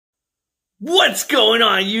What's going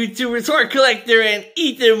on, YouTubers? Hardcorllector and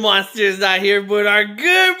Ethan Monster is not here, but our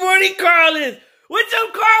good morning Carl is. What's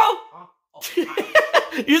up, Carl?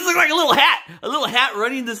 You just look like a little hat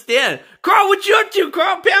running the stand. Carl, what you up to?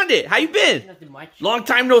 Carl, pound it. How you been? Nothing much. Long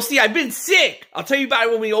time no see. I've been sick. I'll tell you about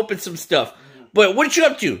it when we open some stuff. But what you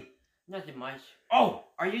up to? Nothing much. Oh,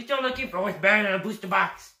 are you still looking for what's better than a booster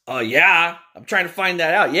box? Oh, yeah. I'm trying to find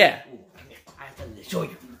that out, yeah. Ooh, I have something to show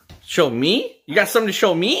you. Show me? You got something to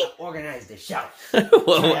show me? Organize the shelf.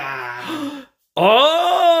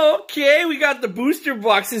 Oh, okay. We got the booster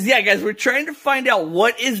boxes. Yeah, guys, we're trying to find out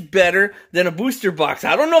what is better than a booster box.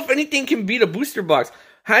 I don't know if anything can beat a booster box.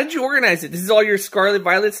 How did you organize it? This is all your Scarlet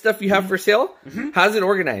Violet stuff you have for sale? How's it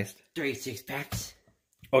organized? 36 packs.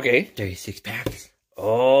 Okay. 36 packs.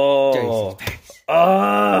 Oh. 36 packs.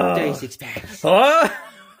 Oh. 36 packs. Oh.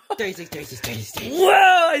 36. Whoa,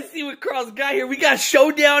 I see what Carl's got here. We got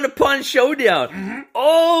showdown upon showdown.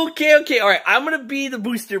 Okay. All right, I'm going to be the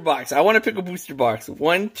booster box. I want to pick a booster box.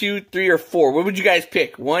 1, 2, 3, or 4. What would you guys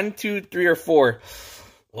pick? 1, 2, 3, or 4?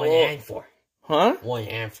 1 and 4. Huh? 1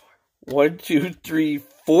 and 4. 1, 2, 3,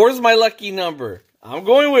 4 is my lucky number. I'm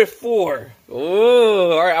going with 4.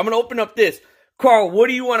 Oh, all right, I'm going to open up this. Carl, what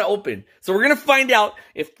do you want to open? So we're going to find out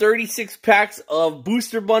if 36 packs of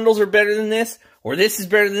booster bundles are better than this, or this is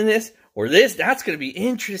better than this, or this. That's going to be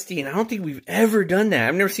interesting. I don't think we've ever done that.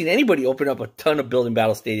 I've never seen anybody open up a ton of building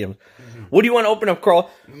battle stadiums. What do you want to open up, Carl?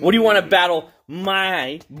 What do you want to battle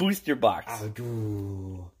my booster box? I'll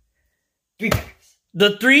do 3 packs.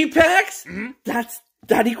 The 3 packs?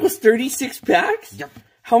 That equals 36 packs? Yep.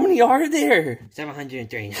 How many are there?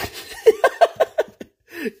 739.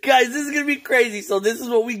 Guys, this is going to be crazy. So this is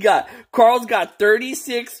what we got. Carl's got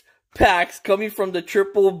 36 packs coming from the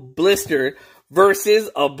triple blister versus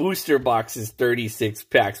a booster box's 36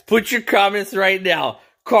 packs. Put your comments right now.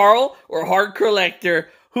 Carl or Hardcorllector,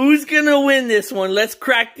 who's going to win this one? Let's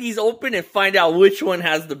crack these open and find out which one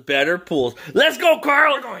has the better pulls. Let's go,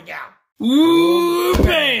 Carl. We're going down. Ooh,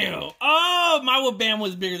 bam. Oh, my wabam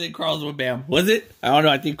was bigger than Carl's wabam. Was it? I don't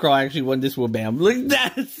know. I think Carl actually won this wabam. Look at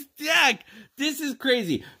that stack. This is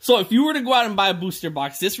crazy. So if you were to go out and buy a booster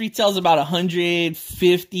box, this retails about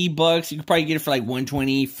 $150. You could probably get it for like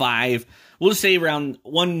 $125. We'll say around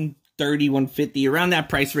 $130, $150, around that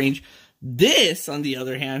price range. This, on the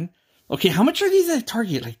other hand, okay, how much are these at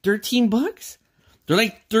Target? Like 13 bucks? They're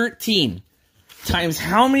like 13 times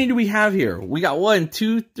how many do we have here? We got 1,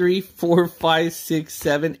 2, 3, 4, 5, 6,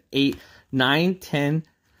 7, 8, 9, 10,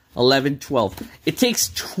 11, 12. It takes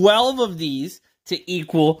 12 of these to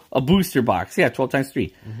equal a booster box. Yeah, 12 times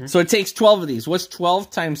 3. So it takes 12 of these. What's 12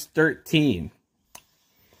 times 13?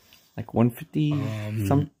 Like 150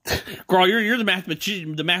 some. Girl, you're the math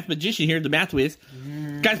magician here, the math whiz.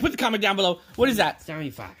 Guys, put the comment down below. What is that?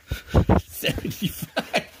 75.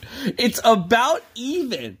 75. It's about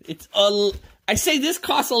even. I say this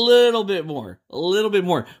costs a little bit more.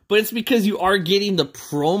 But it's because you are getting the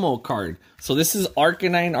promo card. So this is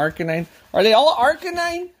Arcanine. Are they all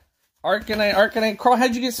Arcanine? Arcanine. Carl,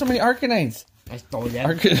 how'd you get so many Arcanines? I stole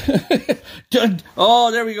them. Oh,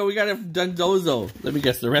 there we go. We got a Dundozo. Let me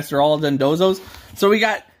guess. The rest are all Dundozos. So we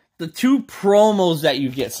got the 2 promos that you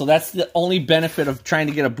get. So that's the only benefit of trying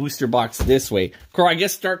to get a booster box this way. Carl, I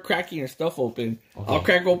guess start cracking your stuff open. Okay. I'll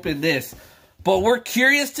crack open this. But we're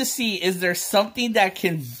curious to see, is there something that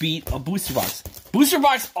can beat a booster box? Booster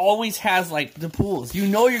box always has, like, the pulls. You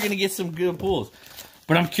know you're going to get some good pulls.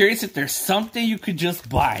 But I'm curious if there's something you could just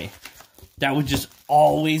buy that would just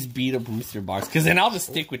always beat a booster box. Because then I'll just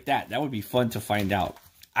stick with that. That would be fun to find out.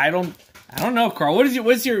 I don't know, Carl.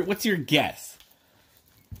 What's your guess?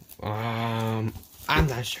 I'm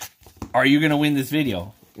not sure. Are you going to win this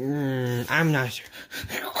video? I'm not sure.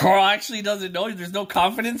 Carl actually doesn't know. There's no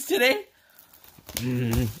confidence today?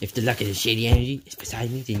 If the luck of the shady energy is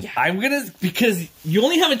beside me, then yeah. Because you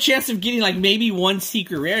only have a chance of getting like maybe 1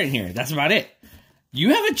 secret rare in here. That's about it.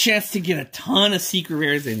 You have a chance to get a ton of secret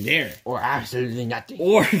rares in there. Or absolutely nothing.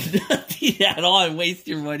 Or nothing at all and waste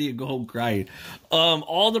your money and go home crying.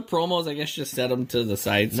 All the promos, I guess, just set them to the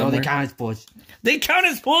side somewhere. No, they count as pulls. They count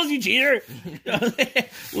as pulls, you cheater!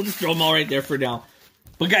 We'll just throw them all right there for now.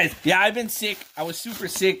 But guys, yeah, I've been sick. I was super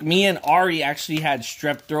sick. Me and Ari actually had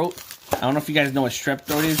strep throat. I don't know if you guys know what strep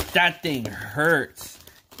throat is. That thing hurts.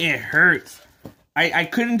 It hurts. I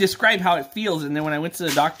couldn't describe how it feels. And then when I went to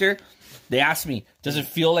the doctor, they asked me, does it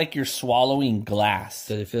feel like you're swallowing glass?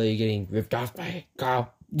 Does it feel like you're getting ripped off by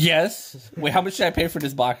Carl? Yes. Wait, how much did I pay for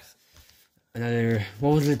this box? What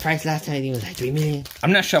was the price last time? I think it was like $3 million.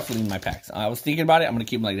 I'm not shuffling my packs. I was thinking about it. I'm going to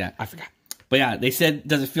keep them like that. I forgot. But yeah, they said,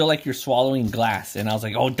 does it feel like you're swallowing glass? And I was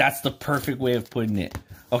like, oh, that's the perfect way of putting it.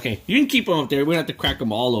 Okay, you can keep them up there. We don't have to crack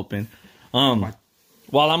them all open.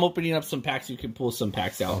 While I'm opening up some packs, you can pull some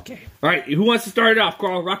packs out. Okay. All right, who wants to start it off?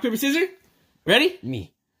 Carl, rock, paper, scissors? Ready?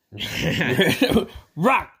 Me.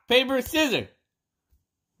 Rock, paper, scissors.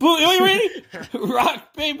 Are you ready?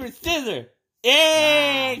 Rock, paper, scissors.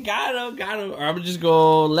 Hey, got him. Or I'm gonna just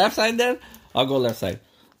go left side then. I'll go left side.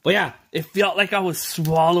 But yeah, it felt like I was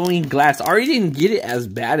swallowing glass. I already didn't get it as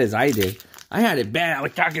bad as I did. I had it bad. I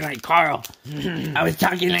was talking like Carl. I was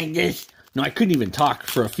talking like this. No, I couldn't even talk.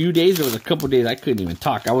 For a few days, there was a couple days I couldn't even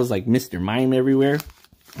talk. I was like Mr. Mime everywhere.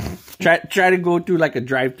 Try to go through like a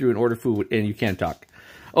drive-thru and order food, and you can't talk.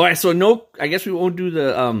 All right, so no, I guess we won't do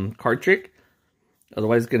the card trick.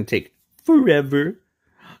 Otherwise, it's going to take forever.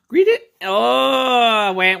 Read it.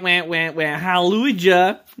 Oh, wah.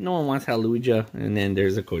 Hallelujah. No one wants hallelujah. And then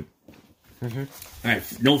there's a code. All right,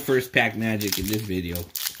 no first pack magic in this video.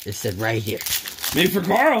 It said right here. Maybe for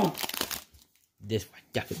Carl. This one.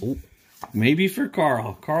 Yeah. Ooh. Maybe for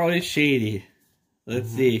Carl. Carl is shady. Let's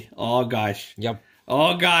see. Oh, gosh. Yep.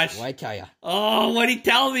 Oh, gosh. What I tell ya? Oh, what'd he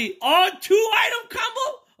tell me? Oh, 2-item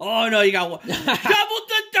combo? Oh, no, you got one. Double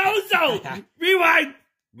Dozo. Rewind.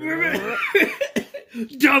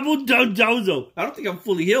 Double Dozo. I don't think I'm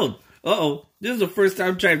fully healed. Uh-oh. This is the first time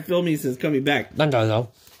I'm trying to film me since coming back. Dundozo.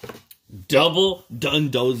 Double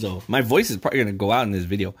Dundozo. My voice is probably going to go out in this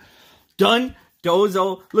video.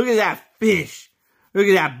 Dundozo. Look at that fish. Look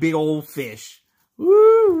at that big old fish.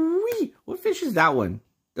 Woo-wee. What fish is that one?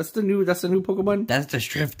 That's the new Pokemon? That's the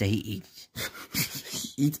shrimp they eat.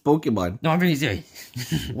 Eats Pokemon. No, I'm really serious.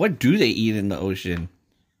 What do they eat in the ocean?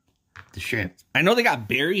 The shrimp. I know they got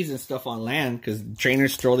berries and stuff on land because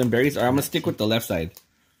trainers throw them berries. Or I'm going to stick with the left side.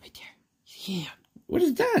 Right there. Yeah. What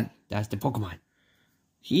is that? That's the Pokemon.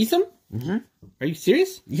 He eats them? Mm-hmm. Are you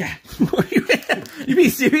serious? Yeah. You being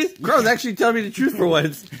serious? Girl's actually telling me the truth for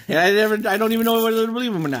once. And I don't even know whether to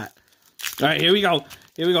believe him or not. All right, here we go.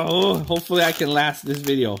 Oh, hopefully I can last this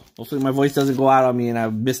video. Hopefully my voice doesn't go out on me and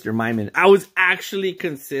I'm Mr. Miming. I was actually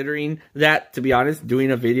considering that, to be honest,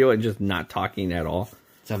 doing a video and just not talking at all.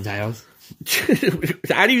 Subtitles.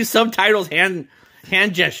 How do you subtitles hand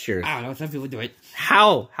gestures? I don't know. Some people do it.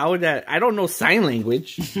 How? How would that? I don't know sign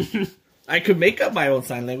language. I could make up my own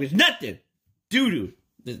sign language. Nothing. Doo-doo.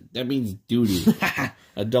 That means doo-doo.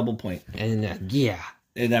 A double point. And then, yeah.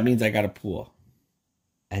 And that means I got a pool.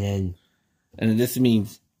 And then this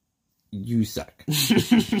means you suck.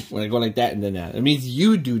 When I go like that and then that. It means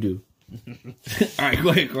you doo-doo. All right, go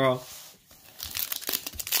ahead, Carl.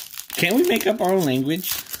 Can we make up our own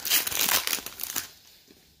language?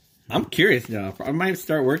 I'm curious now. I might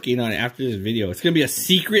start working on it after this video. It's going to be a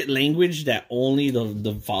secret language that only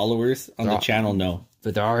the followers on the channel know.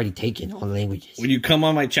 But they're already taking all languages. When you come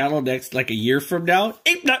on my channel next, like a year from now,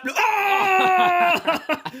 you're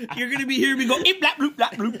going to be hearing me go,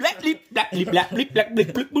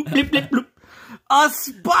 a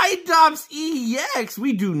Spidops EX.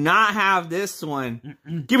 We do not have this one.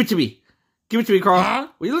 Give it to me. Give it to me, Carl. Huh?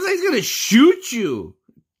 Well, he looks like he's going to shoot you.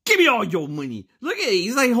 Give me all your money. Look at it.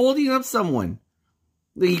 He's like holding up someone.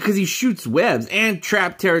 Because he shoots webs and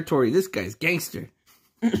trap territory. This guy's gangster.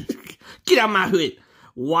 Get out my hood.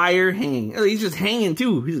 Wire hanging. Oh, he's just hanging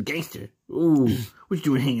too. He's a gangster. Ooh. What you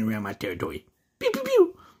doing hanging around my territory? Pew, pew,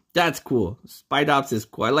 pew. That's cool. Spidops is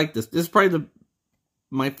cool. I like this. This is probably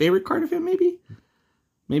my favorite card of him, maybe?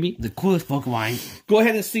 Maybe? The coolest Pokemon. Go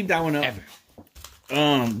ahead and sleep that one up. Ever.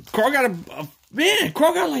 Carl got man,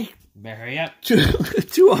 Carl got like better hurry up.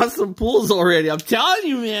 Two awesome pulls already. I'm telling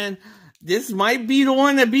you, man. This might be the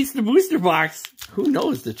one that beats the booster box. Who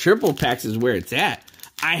knows? The triple packs is where it's at.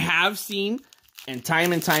 I have seen, and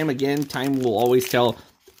time again, time will always tell,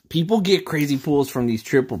 people get crazy pulls from these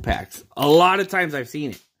triple packs. A lot of times I've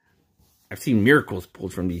seen it. I've seen miracles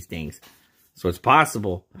pulled from these things. So it's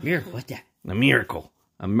possible. Miracle? What's that? A miracle.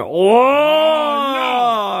 Oh,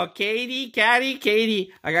 no. Katie.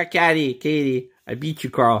 I got Katie. I beat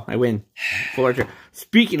you, Carl. I win.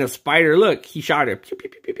 Speaking of Spider, look, he shot her. Pew, pew,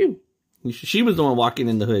 pew, pew, pew. She was the one walking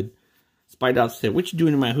in the hood. Spidops said, "What you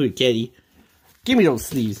doing in my hood, Katie? Give me those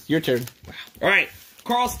sleeves." Your turn. Wow. All right.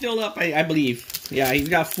 Carl's still up, I believe. Yeah, he's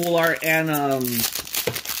got full art and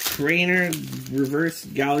trainer reverse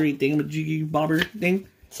gallery thingamajiggy bobber thing.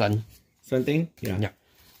 Sun thing? Yeah.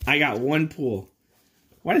 I got one pool.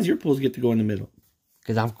 Why does your pools get to go in the middle?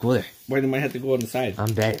 Because I'm cooler. Why do mine have to go on the side?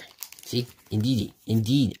 I'm better. See? Indeed,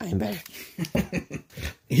 I'm better.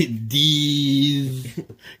 Indeed.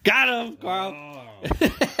 Got him, Carl.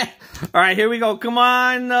 All right, here we go. Come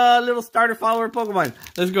on, little starter follower Pokemon.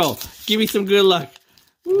 Let's go. Give me some good luck.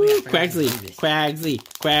 Woo,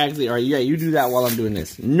 Quagsly. All right, yeah, you do that while I'm doing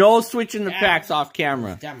this. No switching the packs off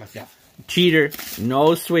camera. Cheater.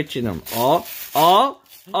 No switching them. Oh.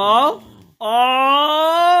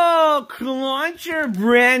 Oh, cluncher.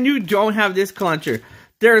 Brand new. Don't have this cluncher.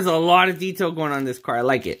 There's a lot of detail going on in this card. I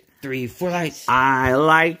like it. 3, 4 lights. I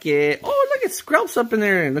like it. Oh, look at Scrubs up in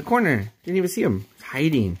there in the corner. Didn't even see him. He's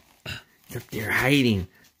hiding. He's up there hiding.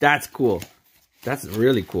 That's cool. That's a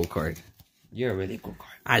really cool card. You're a really cool card.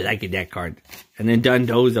 I like it, that card. And then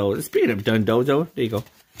Dundozo. Speaking of Dundozo, there you go.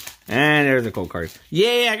 And there's a cool card.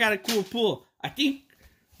 Yay, I got a cool pull. I think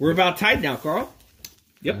we're about tied now, Carl.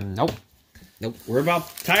 Yep. Nope. Nope. We're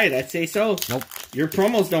about tied. I'd say so. Nope. Your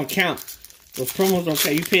promos don't count. Those promos don't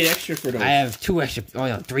count. You paid extra for those. I have 2 extra. Oh,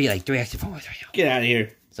 no, 3 extra promos right now. Get out of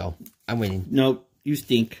here. So, I'm winning. Nope. You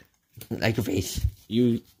stink. Like your face.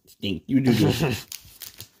 You stink. You do.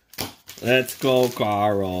 Let's go,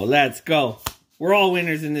 Carl. Let's go. We're all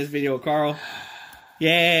winners in this video, Carl.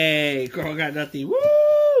 Yay. Carl got nothing.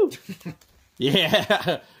 Woo!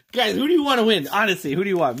 Yeah. Guys, who do you want to win? Honestly, who do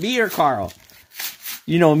you want? Me or Carl?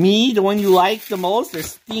 You know, me, the one you like the most, or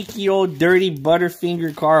stinky old dirty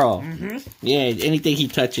butterfinger Carl? Yeah, anything he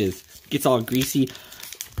touches gets all greasy.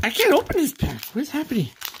 I can't open this pack. What is happening?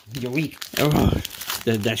 You're weak. Oh,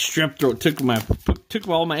 that strep throat took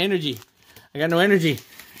all my energy. I got no energy.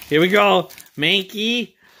 Here we go.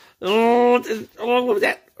 Mankey. Oh, what was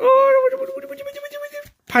that?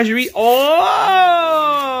 Pajari.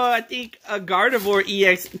 Oh, I think a Gardevoir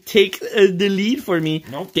EX take the lead for me.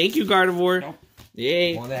 Nope. Thank you, Gardevoir. Nope.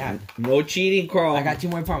 Yay. Won't happen. No cheating, Carl. I got 2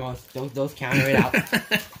 more promos. Those counter it out.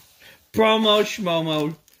 Promo,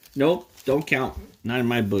 schmomo. Nope, don't count. Not in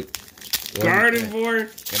my book.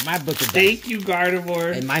 Gardevoir. In my book is better. Thank you,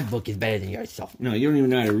 Gardevoir. In my book is better than yours. So. No, you don't even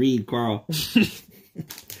know how to read, Carl.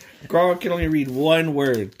 Carl can only read one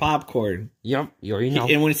word. Popcorn. Yep, you already know.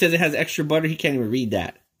 And when it says it has extra butter, he can't even read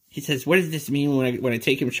that. He says, what does this mean when I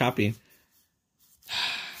take him shopping?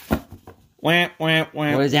 Wah, wah,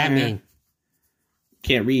 wah, What does that mean?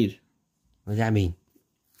 Can't read. What does that mean?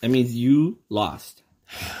 That means you lost.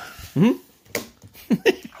 Hmm?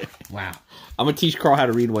 Wow. I'm going to teach Carl how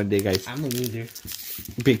to read one day, guys. I'm a loser.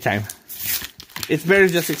 Big time. It's better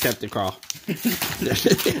to just accept it, Carl.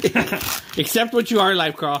 Accept what you are in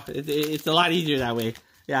life, Carl. It's a lot easier that way.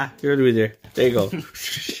 Yeah, you're a loser. There you go.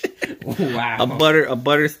 Wow. A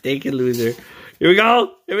butter steak and loser. Here we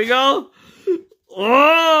go. Here we go.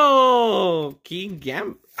 Oh, King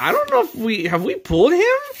Gam. I don't know if have we pulled him?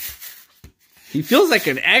 He feels like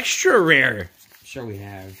an extra rare. Sure we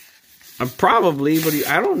have. Probably, but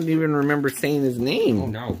I don't even remember saying his name. Oh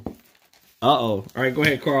no. Uh-oh. All right, go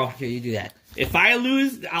ahead, Carl. Here, you do that. If I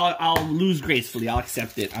lose, I'll lose gracefully. I'll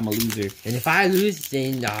accept it. I'm a loser. And if I lose,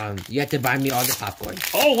 then you have to buy me all the popcorn.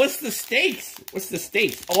 Oh, what's the stakes? What's the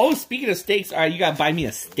stakes? Oh, speaking of steaks, all right, you gotta buy me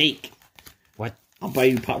a steak. What? I'll buy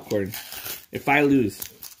you popcorn. If I lose,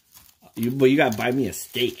 but you gotta buy me a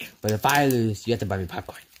steak. But if I lose, you have to buy me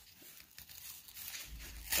popcorn.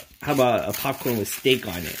 How about a popcorn with steak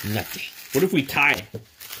on it? Nothing. What if we tie?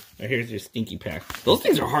 Right, here's your stinky pack. Those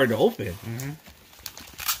things are hard to open.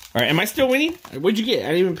 All right, am I still winning? What'd you get? I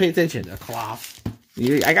didn't even pay attention. A cloth.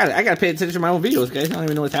 I gotta pay attention to my own videos, guys. I don't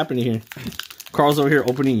even know what's happening here. Carl's over here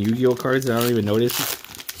opening Yu-Gi-Oh cards that I don't even notice.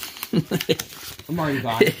 I'm already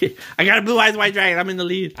gone. I got a blue eyes white dragon. I'm in the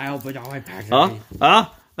lead. I opened all my packs already.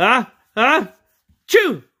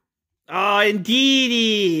 Chew. Oh,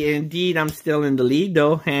 indeed, I'm still in the lead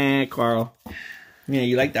though. Hey, Carl. Yeah,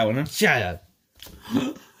 you like that one, huh? Shut up.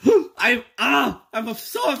 I'm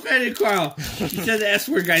so offended, Carl. You said the S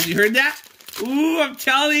word, guys. You heard that? Ooh, I'm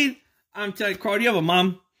telling Carl, do you have a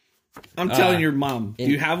mom? I'm telling your mom. Do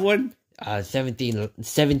you have one?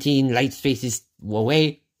 17 light spaces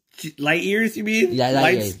away. Light years, you mean? Yeah,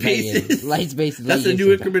 light spaces. Light spaces. That's a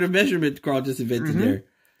new increment of measurement Carl just invented there.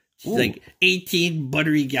 She's like 18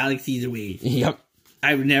 buttery galaxies away. Yep.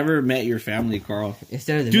 I've never met your family, Carl.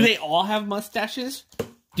 Instead of Do they all have mustaches?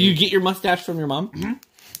 Do you get your mustache from your mom?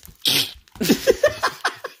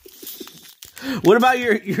 What about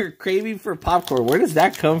your craving for popcorn? Where does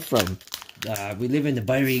that come from? We live in the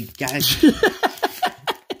buttery galaxy.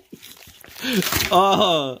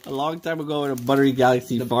 Oh, a long time ago in a buttery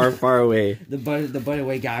galaxy far, far away. The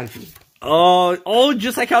butterway galaxy. Oh,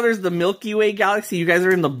 just like how there's the Milky Way galaxy. You guys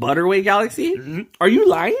are in the Butterway galaxy? Are you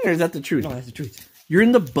lying or is that the truth? No, that's the truth. You're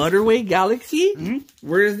in the Butterway galaxy?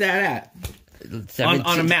 Where is that at?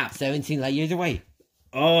 On a map. 17 light years away.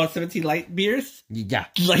 Oh, 17 light beers? Yeah.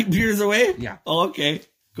 Light beers away? Yeah. Oh, okay.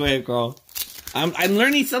 Go ahead, Carl. I'm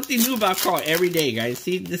learning something new about Carl every day, guys.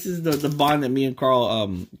 See, this is the bond that me and Carl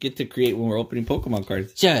get to create when we're opening Pokemon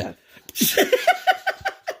cards. Shut up.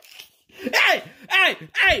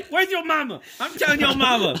 Hey, where's your mama? I'm telling your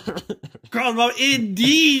mama. Carl's mama,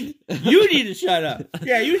 indeed. You need to shut up.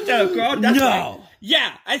 Yeah, you shut up, Carl. That's No. right.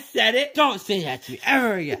 Yeah, I said it. Don't say that to me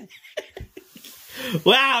ever again.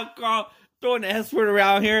 Wow, Carl, throwing the S word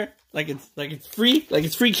around here like it's free, like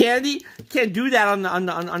it's free candy. Can't do that on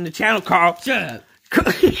the channel, Carl. Shut up.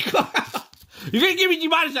 Carl, you're gonna give me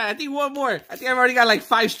demonetized. I think one more. I think I've already got like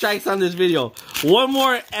 5 strikes on this video. One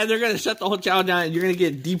more, and they're gonna shut the whole channel down, and you're gonna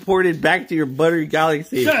get deported back to your buttery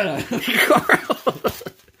galaxy. Shut up. Carl.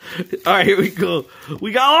 All right, here we go.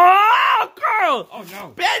 We got, oh, Carl. Oh, no.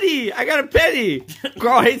 Penny. I got a penny.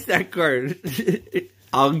 Carl hates that card.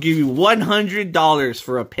 I'll give you $100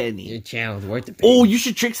 for a penny. Your channel's worth the penny. Oh, you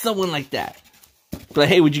should trick someone like that. But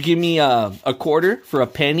hey, would you give me a quarter for a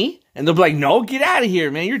penny? And they'll be like, no, get out of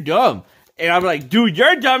here, man. You're dumb. And I'll be like, dude,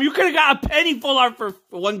 you're dumb. You could have got a penny full art for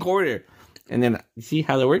 1 quarter. And then, you see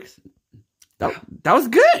how that works? That was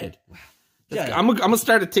good. Yeah. I'm gonna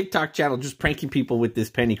start a TikTok channel just pranking people with this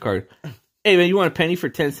penny card. Hey, man, you want a penny for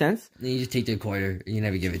 10 cents? Then you just take the quarter. You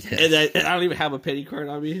never give it to And I don't even have a penny card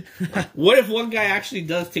on me. What if one guy actually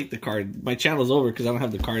does take the card? My channel's over because I don't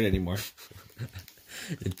have the card anymore.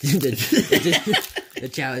 The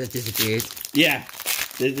channel just disappears. Yeah.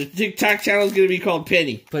 The TikTok channel is going to be called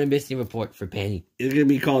Penny. Put a missing report for Penny. It's going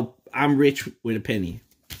to be called I'm Rich with a Penny.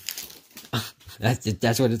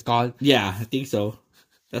 That's what it's called? Yeah, I think so.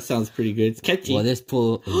 That sounds pretty good. It's catchy. Well, this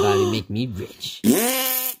pool is about to make me rich.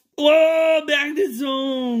 Whoa, back to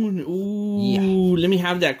zone. Ooh, yeah. Let me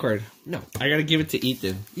have that card. No. I got to give it to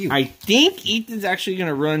Ethan. I think Ethan's actually going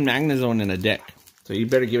to run Magnezone in a deck. So you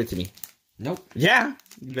better give it to me. Nope. Yeah,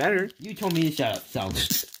 you better. You told me to shut up, so.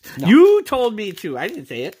 No. You told me to. I didn't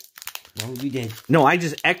say it. No, you did. No, I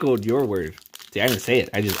just echoed your word. See, I didn't say it.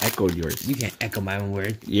 I just echoed yours. You can't echo my own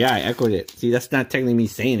word. Yeah, I echoed it. See, that's not technically me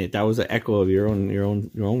saying it. That was an echo of your own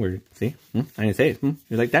word. See? I didn't say it. You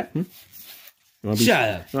like that? You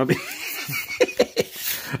Shut up.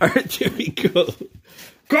 All right, here we go.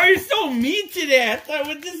 Girl, you're so mean today. I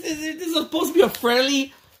thought this is supposed to be a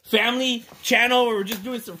friendly family channel where we're just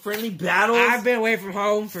doing some friendly battles. I've been away from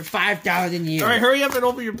home for 5,000 years. All right, hurry up and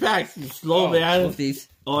open your packs. You slow, man.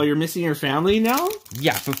 Oh, you're missing your family now?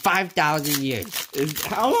 Yeah, for 5,000 years.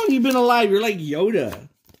 How long you been alive? You're like Yoda.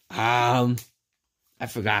 I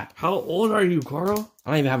forgot. How old are you, Carl?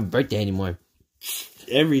 I don't even have a birthday anymore.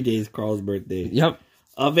 Every day is Carl's birthday. Yep.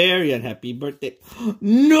 A very unhappy birthday.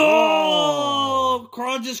 No! Oh.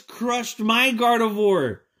 Carl just crushed my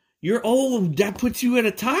Gardevoir. You're old. That puts you at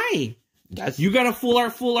a tie. You got a full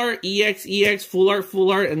art, EX, full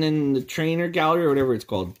art, and then the trainer gallery or whatever it's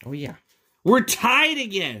called. Oh, yeah. We're tied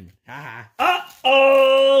again.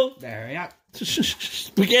 Uh-oh. Hurry up.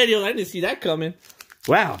 Spaghetti, I didn't see that coming.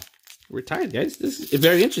 Wow. We're tied, guys. This is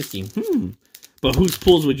very interesting. But whose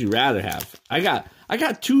pulls would you rather have? I got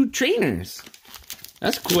 2 trainers.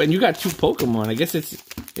 That's cool. And you got 2 Pokemon. I guess it's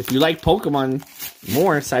if you like Pokemon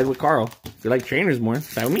more, side with Carl. If you like trainers more,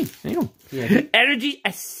 side with me. There you go. Yeah. Energy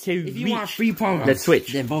as If you want free promos, let's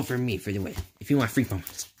switch. Then vote for me for the win. If you want free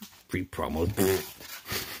promos. Free promos.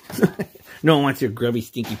 No one wants your grubby,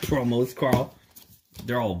 stinky promos, Carl.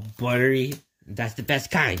 They're all buttery. That's the best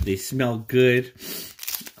kind. They smell good.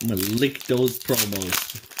 I'm gonna lick those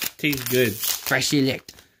promos. Tastes good. Freshly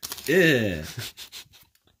licked. Yeah.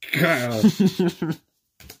 Carl.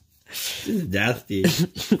 This is nasty.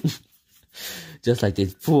 Just like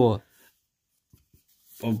this fool.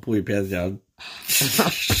 I'll pull your pants down.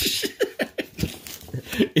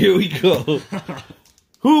 Here we go.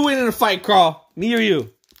 Who would win in a fight, Carl? Me or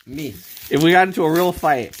you? Me. If we got into a real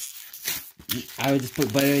fight, I would just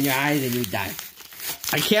put butter in your eyes and you'd die.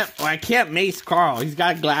 I can't mace Carl. He's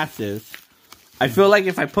got glasses. I feel like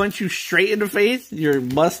if I punch you straight in the face, your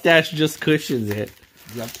mustache just cushions it.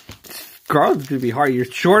 Yep. Carl's gonna be hard. You're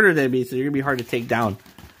shorter than me, so you're gonna be hard to take down.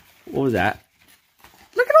 What was that?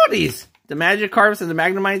 Look at all these. The Magikarps and the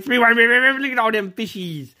Magnemites. Look at all them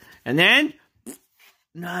fishies. And then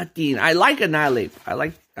nothing. I like Annihilate. I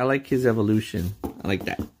like his evolution. I like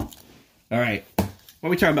that. Alright. What are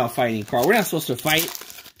we talking about fighting, Carl? We're not supposed to fight.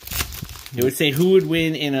 It would say who would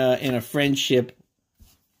win in a friendship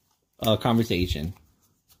conversation.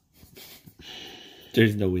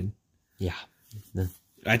 There's no win. Yeah. No.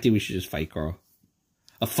 I think we should just fight, Carl.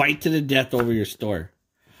 A fight to the death over your store.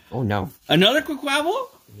 Oh, no. Another Quaquavel?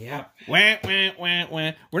 Yeah. Wah, wah, wah,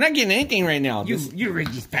 wah. We're not getting anything right now. You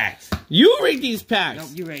rigged these packs. You rigged these packs. No,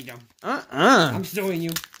 you rigged them. I'm suing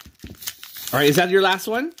you. All right, is that your last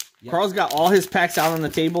one? Yep. Carl's got all his packs out on the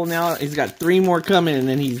table now. He's got 3 more coming, and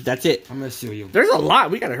then that's it. I'm going to sue you. There's a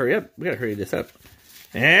lot. We got to hurry up. We got to hurry this up.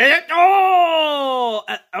 He's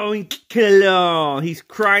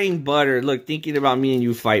crying butter. Look, thinking about me and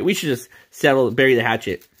you fight. We should just bury the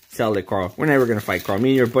hatchet. Settle it, Carl. We're never going to fight, Carl. Me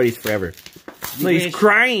and your buddies forever. No, he's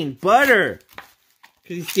crying butter.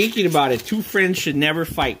 Because he's thinking about it. Two friends should never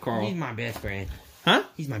fight, Carl. He's my best friend. Huh?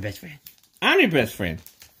 He's my best friend. I'm your best friend.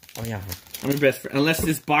 Oh, yeah. I'm your best friend. Unless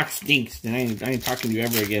this box stinks, then I ain't talking to you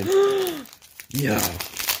ever again. Yeah.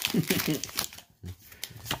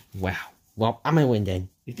 Wow. Well, I'm going to win then.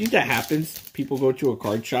 You think that happens? People go to a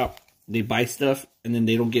card shop, they buy stuff, and then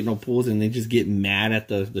they don't get no pulls, and they just get mad at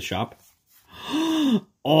the shop?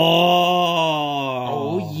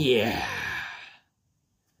 Oh, yeah.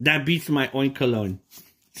 That beats my oink cologne.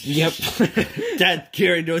 Yep. That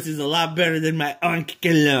Gyarados is a lot better than my oink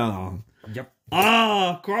cologne. Yep.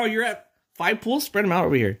 Oh, Carl, you're at 5 pools? Spread them out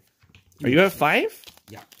over here. Are you at 5?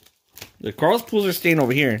 Yeah. The Carl's pools are staying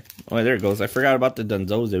over here. Oh, there it goes. I forgot about the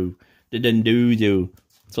Dunzozo. The Dunduzo.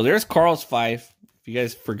 So there's Carl's 5. If you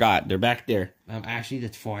guys forgot, they're back there. Actually,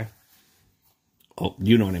 that's 4. Oh,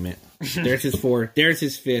 you know what I meant. There's his 4. There's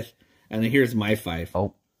his 5th. And then here's my 5.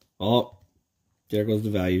 Oh. Oh. There goes the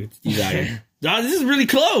value. It's devalued. Oh, this is really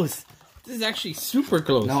close. This is actually super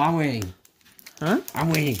close. No, I'm winning. Huh? I'm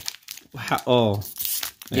winning. Oh.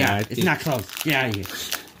 Yeah, it's not close. Get out of here.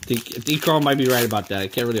 I think Carl might be right about that. I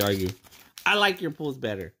can't really argue. I like your pools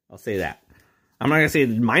better. I'll say that. I'm not going to say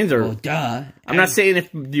mine's are... Well, duh. I'm not saying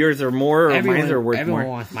if yours are more or mine are worth more. Everyone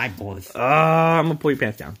wants my pools. I'm going to pull your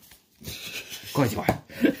pants down. Of course you are.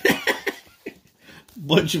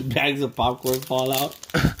 Bunch of bags of popcorn fall out.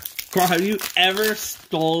 Carl, have you ever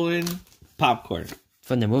stolen popcorn?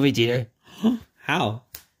 From the movie theater. How?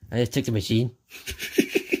 I just took the machine.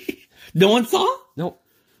 No one saw? Nope.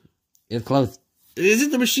 It's close.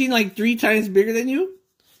 Isn't the machine like 3 times bigger than you?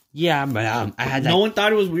 Yeah, but I had that. No one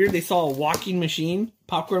thought it was weird? They saw a walking machine?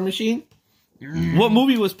 Popcorn machine? What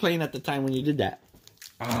movie was playing at the time when you did that?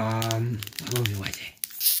 What movie was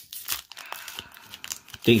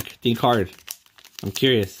it? Think hard. I'm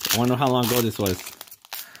curious. I want to know how long ago this was.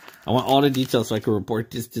 I want all the details so I can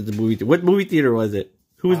report this to the movie theater. What movie theater was it?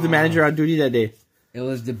 Who was the manager on duty that day? It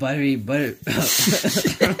was the Buttery.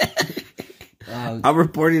 I'm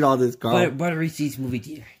reporting all this, Carl. Buttery Seats movie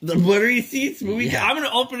theater. The Buttery Seats movie theater? I'm going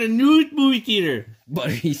to open a new movie theater.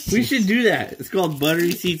 Buttery Seats. We should do that. It's called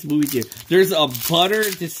Buttery Seats movie theater. There's a butter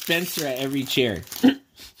dispenser at every chair.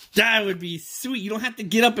 That would be sweet. You don't have to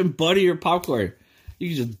get up and butter your popcorn. You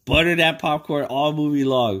can just butter that popcorn all movie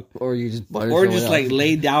long. Or you just butter Or just like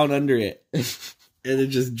lay down under it. And then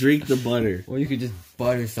just drink the butter. Or you could just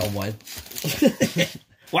butter someone.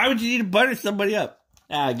 Why would you need to butter somebody up?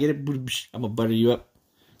 Get it. I'm going to butter you up.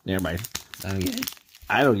 Never mind. I don't get it.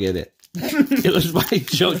 I don't get it. It was my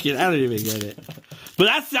joking. I don't even get it. But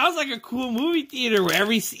that sounds like a cool movie theater where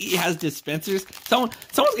every seat has dispensers. Someone's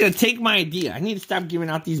going to take my idea. I need to stop giving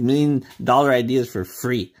out these $1 million ideas for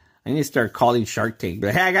free. I need to start calling Shark Tank.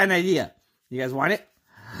 But hey, I got an idea. You guys want it?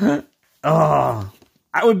 Oh,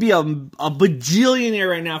 I would be a bajillionaire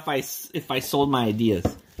right now if I sold my ideas.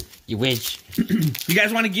 You wish. You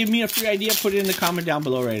guys want to give me a free idea? Put it in the comment down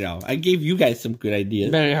below right now. I gave you guys some good ideas.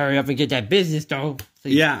 You better hurry up and get that business, though. So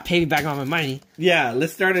you pay me back all my money. Yeah,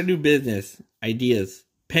 let's start a new business. Ideas.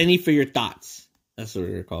 Penny for your thoughts. That's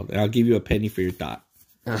what they're called. And I'll give you a penny for your thought.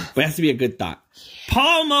 But it has to be a good thought.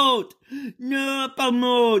 Palmote! No,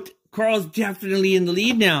 Palmote! Carl's definitely in the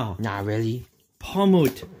lead now. Not really.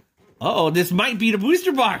 Palmote. Uh-oh, this might be the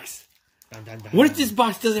booster box. Dun, dun, dun. What if this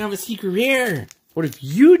box doesn't have a secret rare? What if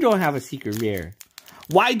you don't have a secret rare?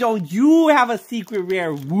 Why don't you have a secret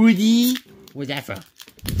rare, Woody? Where's that from?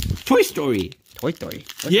 Toy Story. Toy Story?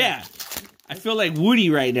 What's Yeah. I feel like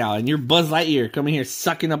Woody right now, and you're Buzz Lightyear coming here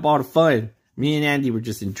sucking up all the fun. Me and Andy were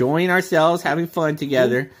just enjoying ourselves, having fun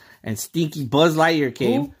together, and stinky Buzz Lightyear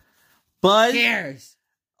came. Who? Buzz. cares?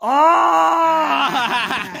 Oh!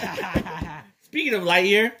 Speaking of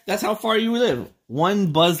Lightyear, that's how far you live.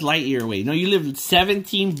 1 Buzz Lightyear away. No, you live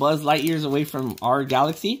 17 Buzz Lightyears away from our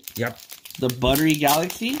galaxy. Yep. The Buttery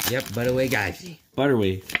Galaxy. Yep, Butterway Galaxy.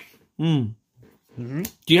 Butterway. Do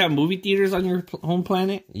you have movie theaters on your home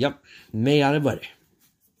planet? Yep. Made out of butter.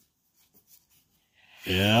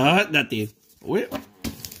 Yeah, nothing.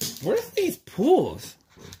 Where's these pools?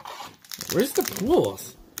 Where's the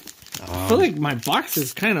pools? I feel like my box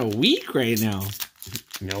is kind of weak right now.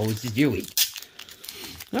 No, it's just your week.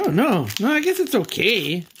 I don't know. No, I guess it's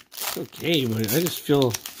okay. It's okay, but I just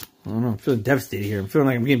feel... I don't know. I'm feeling devastated here. I'm feeling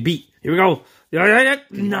like I'm getting beat. Here we go.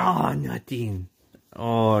 No, nothing.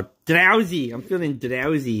 Oh, drowsy. I'm feeling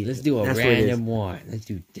drowsy. Let's do a random one. Let's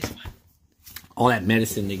do this one. All that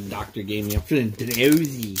medicine the doctor gave me. I'm feeling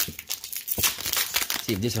drowsy.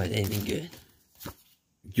 See if this one's anything good.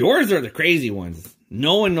 Yours are the crazy ones.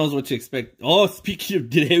 No one knows what to expect. Oh, speaking of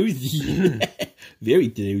drowsy. Very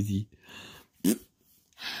drowsy.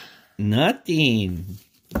 Nothing.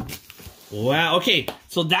 Wow. Okay,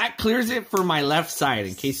 so that clears it for my left side.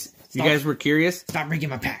 In case you guys were curious. Stop breaking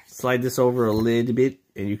my pack. Slide this over a little bit,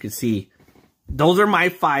 and you can see. Those are my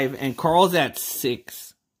 5, and Carl's at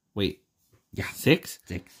 6. Wait. Yeah. 6?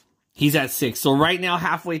 6. He's at 6. So right now,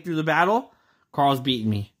 halfway through the battle, Carl's beating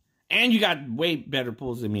me. And you got way better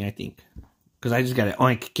pulls than me, I think. Because I just got to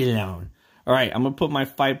oink, get it out. All right, I'm going to put my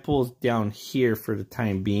 5 pulls down here for the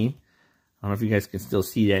time being. I don't know if you guys can still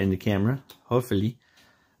see that in the camera. Hopefully.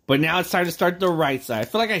 But now it's time to start the right side. I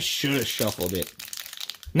feel like I should have shuffled it.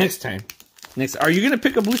 Next time. Are you going to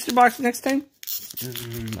pick a booster box next time? I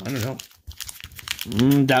don't know.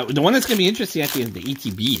 The one that's going to be interesting, I think, is the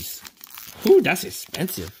ETBs. Ooh, that's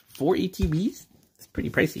expensive. 4 ETBs? That's pretty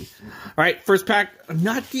pricey. All right, first pack.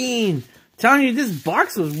 Nothing. I'm telling you, this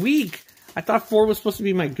box was weak. I thought 4 was supposed to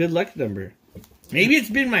be my good luck number. Maybe it's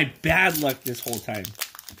been my bad luck this whole time.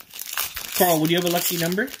 Carl, would you have a lucky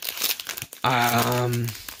number?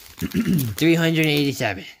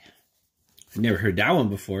 387. I've never heard that one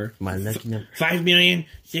before. My lucky number.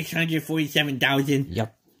 5,647,000.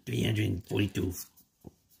 Yep. 342.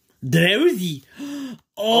 Drowsy.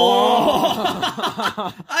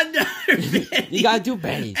 Oh! Another penny. You gotta do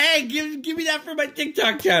pennies. Hey, give me that for my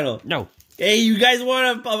TikTok channel. No. Hey, you guys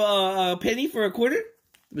want a penny for a quarter?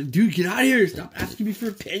 Dude, get out of here. Stop asking me for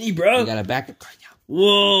a penny, bro. You got a backup card now.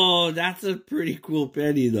 Whoa, that's a pretty cool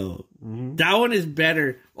penny, though. That one is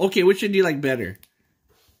better. Okay, which one do you like better?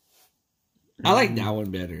 I like that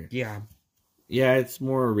one better. Yeah. Yeah, it's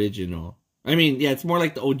more original. I mean, yeah, it's more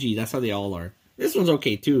like the OG. That's how they all are. This one's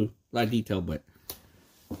okay, too. A lot of detail, but...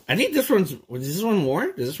 I think this one's... Is this one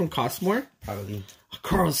more? Does this one cost more? Probably. Oh,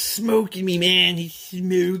 Carl's smoking me, man. He's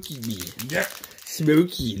smoking me. Yeah.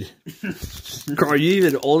 Smoking. Carl, you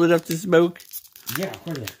even old enough to smoke? Yeah, of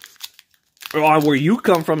course. Oh, where you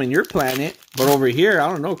come from in your planet. But over here, I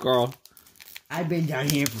don't know, Carl. I've been down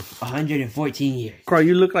here for 114 years. Carl,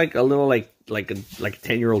 you look like a little, like a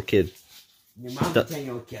 10-year-old kid. Your mom's a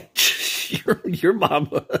 10-year-old kid. your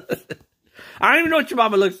mama. I don't even know what your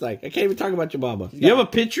mama looks like. I can't even talk about your mama. You have a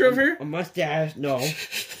picture of her? A mustache. No.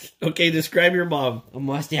 Okay, describe your mom. A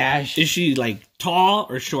mustache. Is she, like, tall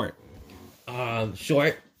or short?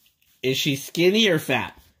 Short. Is she skinny or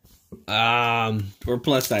fat? Or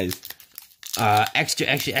plus size?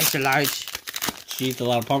 Extra large. She eats a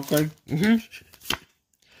lot of popcorn?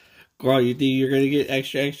 Girl, you think you're gonna get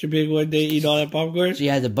extra big one day eating all that popcorn? She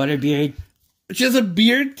has a butter beard. She has a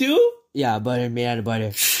beard too? Yeah, butter made out of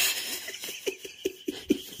butter.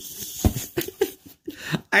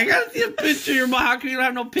 I gotta see a picture of your mom. How come you don't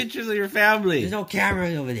have no pictures of your family? There's no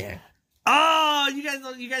cameras over there. Oh, you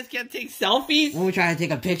guys can't take selfies? When we try to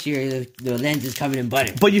take a picture, the lens is covered in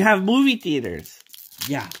butter. But you have movie theaters.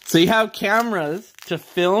 Yeah. So you have cameras to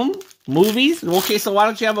film movies? Okay, so why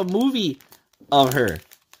don't you have a movie of her?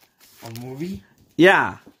 A movie?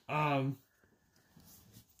 Yeah.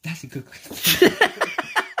 That's a good question.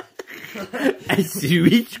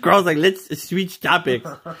 Girl's like, let's switch topics.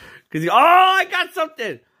 Cause I got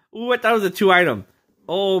something. Ooh, I thought it was a 2-item.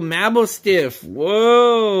 Oh, Mabo Stiff.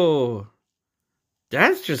 Whoa.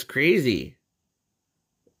 That's just crazy.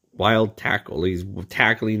 Wild tackle. He's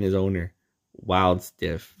tackling his owner. Wild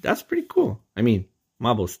Stiff. That's pretty cool. I mean,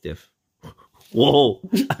 Mabo Stiff. Whoa.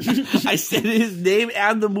 I said his name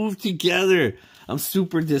and the move together. I'm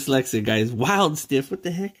super dyslexic, guys. Wild Stiff. What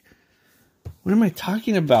the heck? What am I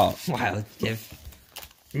talking about? Wild Stiff.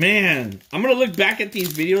 Man, I'm going to look back at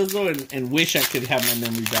these videos, though, and wish I could have my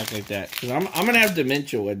memory back like that. Because I'm going to have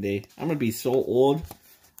dementia one day. I'm going to be so old.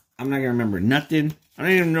 I'm not going to remember nothing. I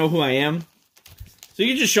don't even know who I am. So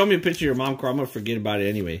you can just show me a picture of your mom, Carl. I'm going to forget about it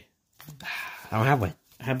anyway. I don't have one.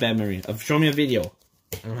 I have bad memory. Show me a video.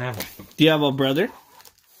 I don't have one. Do you have a brother?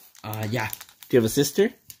 Yeah. Do you have a sister?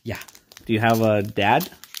 Yeah. Do you have a dad?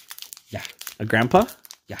 Yeah. A grandpa?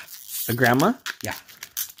 Yeah. A grandma? Yeah.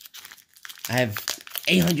 I have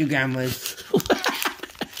 800 grandmas.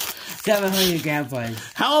 700 grandpas.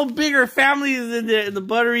 How big are families in the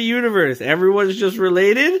buttery universe? Everyone's just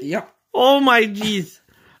related? Yep. Oh my jeez.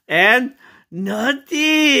 And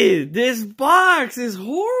nothing. This box is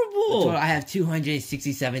horrible. So I have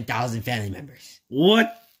 267,000 family members.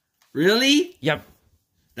 What? Really? Yep.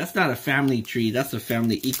 That's not a family tree. That's a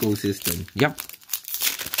family ecosystem. Yep.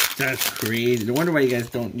 That's crazy. No wonder why you guys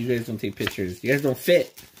don't take pictures. You guys don't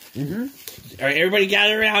fit. All right, everybody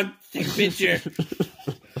gather around. Take a picture.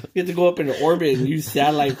 You have to go up into orbit and use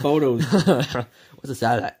satellite photos. What's a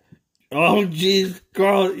satellite? Oh, jeez.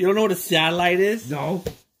 Girl, you don't know what a satellite is? No.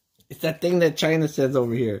 It's that thing that China sends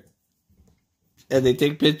over here. And they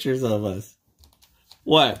take pictures of us.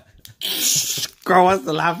 What? Carl wants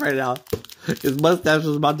to laugh right now. His mustache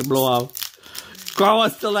was about to blow off. Carl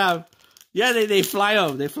wants to laugh. Yeah, they fly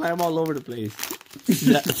them. They fly them all over the place.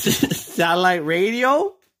 Satellite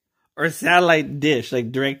radio or satellite dish,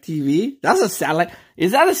 like direct TV. That's a satellite.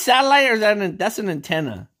 Is that a satellite or is that that's an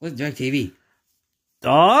antenna? What's direct TV?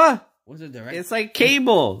 Duh. What's a direct? It's like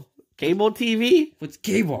cable. Cable TV. What's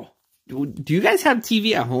cable? Do you guys have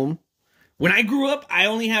TV at home? When I grew up, I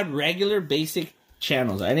only had regular basic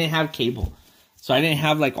channels. I didn't have cable. So I didn't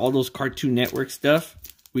have like all those Cartoon Network stuff.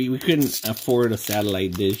 We couldn't afford a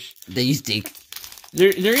satellite dish. That you think?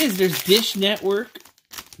 There's Dish Network.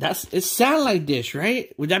 It's satellite dish,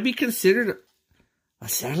 right? Would that be considered a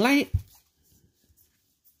satellite?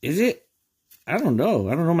 Is it? I don't know.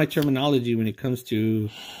 I don't know my terminology when it comes to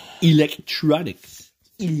electronics.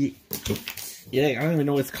 Yeah, I don't even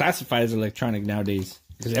know what's classified as electronic nowadays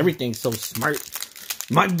because everything's so smart.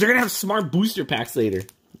 They're gonna have smart booster packs later.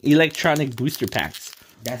 Electronic booster packs.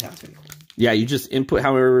 That sounds good. Yeah, you just input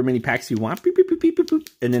however many packs you want, beep, beep, beep, beep, beep, beep,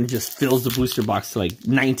 and then it just fills the booster box to like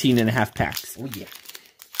 19 and a half packs. Oh, yeah.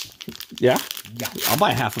 Yeah? Yeah. I'll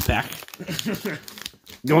buy half a pack.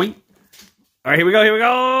 Going. All right, here we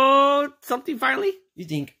go. Something finally? You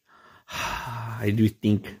think? I do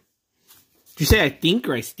think. Did you say I think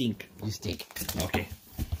or I stink? You stink. Okay.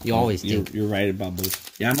 You always think. You're right about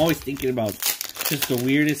both. Yeah, I'm always thinking about just the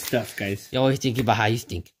weirdest stuff, guys. You always think about how you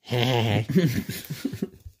stink. I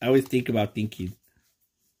always think about thinking.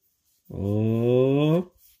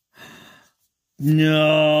 Oh.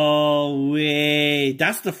 No way.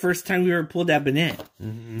 That's the first time we ever pulled that Banette.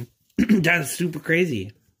 Mm-hmm. That's super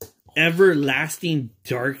crazy. Everlasting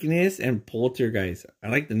Darkness and Poltergeist. I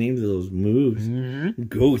like the names of those moves. Mm-hmm.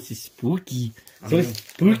 Ghost is spooky. So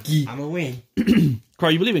spooky. I'm a win.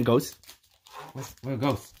 Carl, you believe in ghosts? What a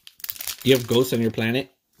ghost? Do you have ghosts on your planet?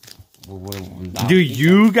 What Do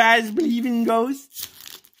you guys believe in ghosts?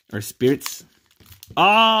 Or spirits?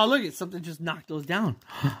 Oh, look, something just knocked those down.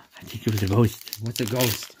 I think it was a ghost. What's a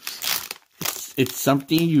ghost? It's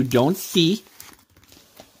something you don't see,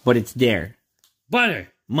 but it's there. Butter.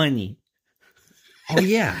 Money. Oh,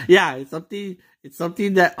 yeah. Yeah, it's something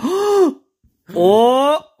that... Oh!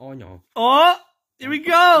 Oh, no. Oh! Here we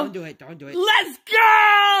go! Don't do it. Let's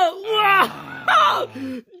go! Wow! 2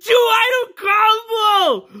 item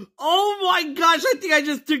combo! Oh my gosh, I think I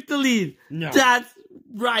just took the lead. No. That's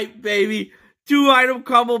right, baby. 2 item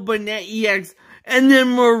combo Banette EX and then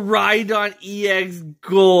Miraidon EX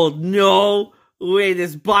Gold. No way,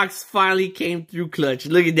 this box finally came through clutch.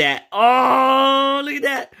 Look at that. Oh, look at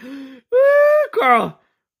that. Woo, Carl.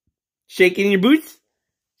 Shaking your boots?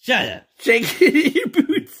 Shut up. Shaking your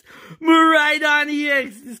boots. Miraidon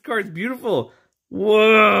EX. This card's beautiful.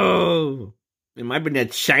 Whoa. And my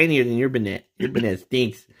Banette's shinier than your Banette. Your Banette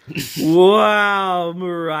stinks. Wow,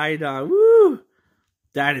 Miraidon. Woo.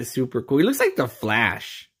 That is super cool. He looks like the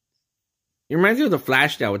Flash. He reminds me of the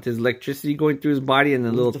Flash now with his electricity going through his body and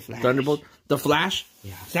the little thunderbolt. The Flash?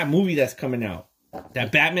 Yeah. It's that movie that's coming out.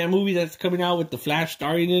 That Batman movie that's coming out with the Flash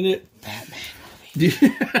starring in it. Batman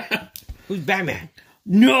movie. Who's Batman?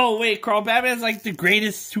 No, wait, Carl. Batman's like the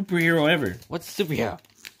greatest superhero ever. What's a superhero?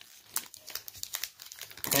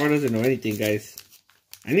 Carl doesn't know anything, guys.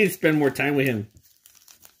 I need to spend more time with him.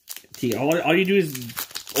 See, all you do is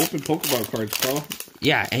open Pokemon cards, Carl.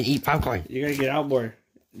 Yeah, and eat popcorn. You gotta get out more.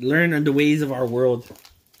 Learn the ways of our world.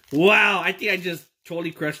 Wow, I think I just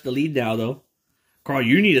totally crushed the lead now, though. Carl,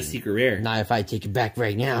 you need a secret rare. Not if I take it back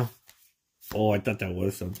right now. Oh, I thought that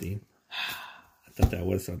was something.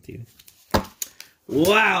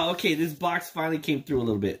 Wow, okay, this box finally came through a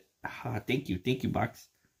little bit. Thank you, box.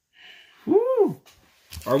 Woo!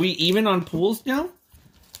 Are we even on pools now?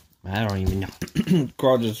 I don't even know.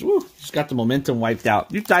 Carl just got the momentum wiped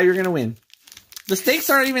out. You thought you were going to win. The stakes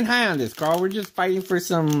aren't even high on this, Carl. We're just fighting for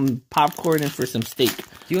some popcorn and for some steak.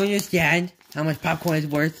 Do you understand how much popcorn is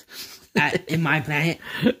worth in my planet?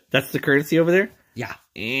 That's the currency over there? Yeah.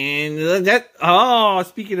 And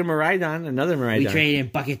speaking of Miraidon, another Miraidon. We trade in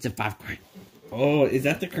buckets of popcorn. Oh, is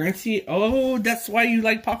that the currency? Oh, that's why you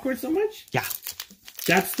like popcorn so much? Yeah.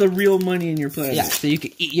 That's the real money in your planet. Yeah, so you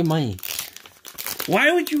can eat your money.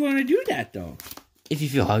 Why would you want to do that, though? If you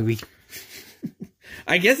feel hungry.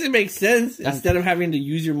 I guess it makes sense. Instead of having to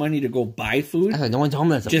use your money to go buy food, no one told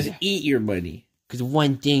me that. Just eat your money. Because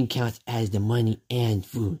one thing counts as the money and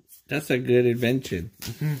food. That's a good invention.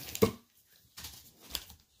 Mm-hmm.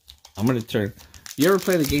 I'm going to turn. You ever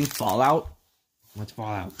play the game Fallout? What's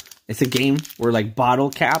Fallout? It's a game where like bottle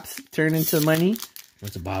caps turn into money.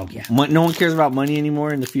 What's a bottle cap? No one cares about money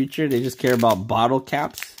anymore in the future. They just care about bottle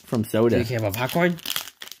caps from soda. Do they care about popcorn?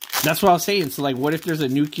 That's what I was saying. So like, what if there's a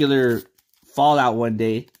nuclear fallout one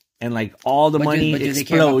day and like all the money explodes? Do they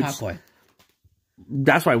care about popcorn?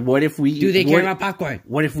 That's why. What if we... Do they care about popcorn?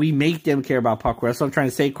 What if we make them care about popcorn? That's what I'm trying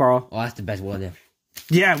to say, Carl. Oh, that's the best one there.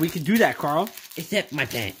 Yeah, we could do that, Carl. Except my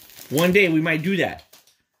planet. One day we might do that.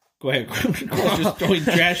 Go ahead, Carl. Just throwing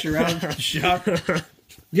trash around the shop.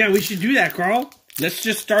 Yeah, we should do that, Carl. Let's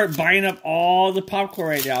just start buying up all the popcorn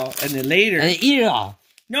right now, and then later... And eat it all.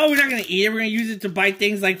 No, we're not going to eat it. We're going to use it to buy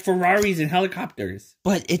things like Ferraris and helicopters.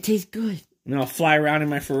 But it tastes good. And I'll fly around in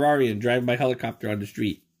my Ferrari and drive my helicopter on the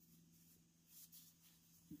street.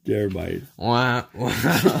 There, bye. Wow.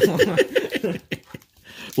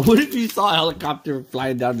 What if you saw a helicopter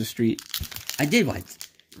flying down the street? I did once.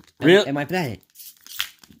 Really? In my planet.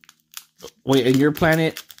 Wait, in your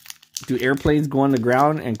planet, do airplanes go on the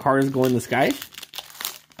ground and cars go in the sky?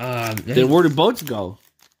 Then where do boats go?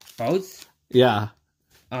 Boats? Yeah.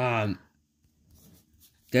 They're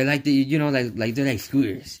like the, you know, like they're like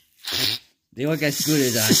scooters. They look like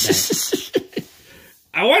scooters on that.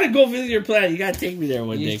 I want to go visit your planet. You gotta take me there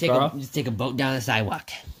one day, Carl. Just take a boat down the sidewalk.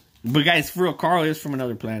 But guys, for real, Carl is from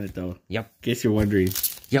another planet, though. Yep. In case you're wondering.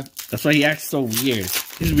 Yep. That's why he acts so weird.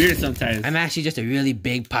 He's weird sometimes. I'm actually just a really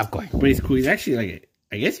big popcorn. But he's cool. He's actually like,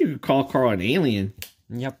 I guess you could call Carl an alien.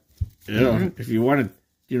 Yep. Yeah. If you want to,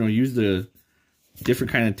 you know, use the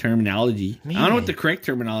different kind of terminology. Man. I don't know what the correct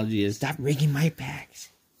terminology is. Stop rigging my bags.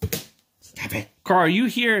 Stop it. Carl, are you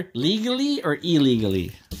here legally or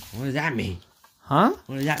illegally? What does that mean? Huh?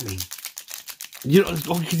 What does that mean? You don't,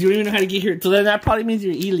 because you don't even know how to get here. So then that probably means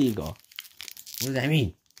you're illegal. What does that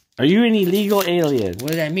mean? Are you an illegal alien? What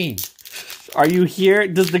does that mean? Are you here?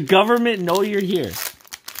 Does the government know you're here?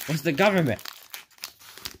 What's the government?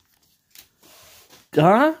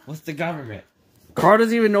 Huh? What's the government? Carl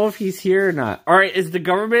doesn't even know if he's here or not. All right, is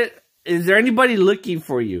there anybody looking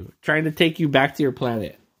for you, trying to take you back to your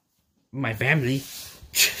planet? My family.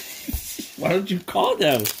 Why don't you call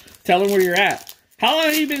them? Tell them where you're at. How long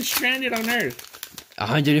have you been stranded on Earth?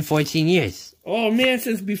 114 years. Oh, man,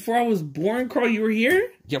 since before I was born, Carl, you were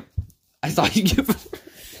here? Yep. I saw you.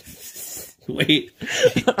 Wait.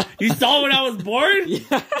 You saw when I was born?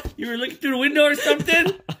 Yeah. You were looking through the window or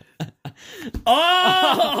something?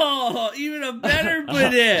 Oh, even a better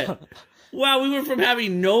bonnet. Wow, we went from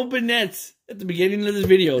having no bonnets at the beginning of this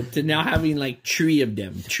video to now having like three of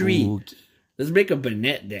them. Three. Spooky. Let's make a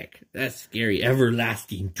bonnet deck. That's scary.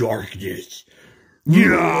 Everlasting darkness.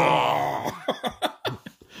 Yeah.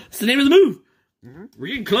 That's the name of the move. We're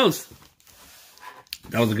getting close.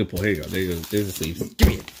 That was a good pull. Here you go. There you go. There's the sleeves. Give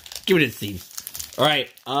me it. Give me the sleeves. All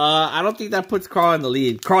right. I don't think that puts Carl in the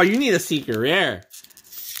lead. Carl, you need a secret rare.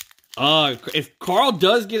 If Carl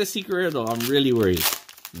does get a secret rare, though, I'm really worried.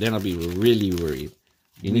 Then I'll be really worried.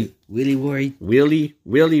 You need really worried.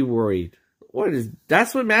 Really worried. What is?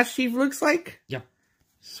 That's what Master Chief looks like. Yep.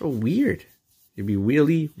 So weird. You'd be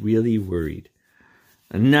really worried.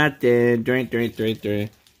 Nothing.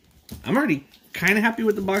 I'm already kind of happy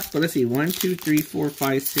with the box, but let's see. 1, 2, 3, 4,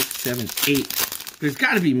 5, 6, 7, 8. There's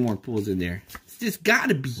got to be more pulls in there. It's just got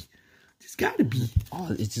to be. Just got to be.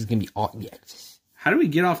 Oh, it's just gonna be all. Yeah. How do we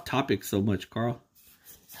get off topic so much, Carl?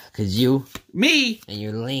 Cause you, me, and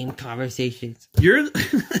your lame conversations. You're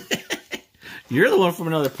the one from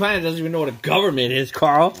another planet that doesn't even know what a government is,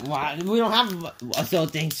 Carl. Why? We don't have so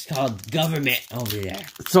things called government over there.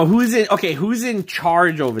 So who's in? Okay, who's in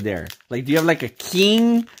charge over there? Like, do you have like a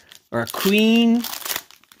king or a queen?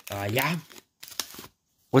 Yeah.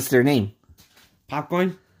 What's their name?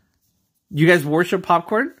 Popcorn. You guys worship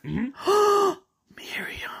popcorn? Mm-hmm.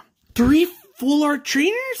 Miriam. 3 full art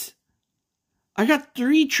trainers? I got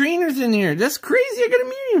 3 trainers in here. That's crazy. I got a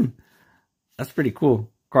Miriam. That's pretty cool.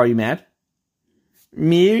 Carl, you mad?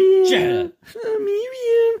 Miriam. Shut up.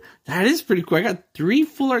 Miriam. That is pretty cool. I got 3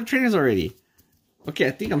 full art trainers already. Okay,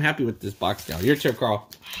 I think I'm happy with this box now. Your turn, Carl.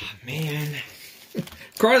 Oh, man.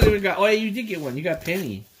 Carl's even got... Oh, yeah, you did get one. You got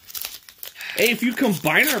Penny. Hey, if you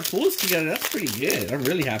combine our pulls together, that's pretty good. I'm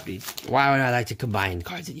really happy. Why would I like to combine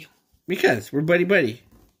cards with you? Because we're buddy-buddy.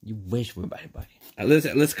 You wish we were buddy-buddy.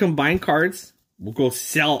 Let's combine cards. We'll go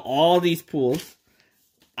sell all these pools.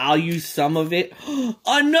 I'll use some of it.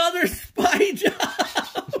 Another spy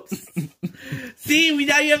jobs. See,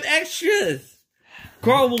 now you have extras.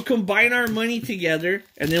 Carl, we'll combine our money together,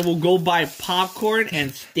 and then we'll go buy popcorn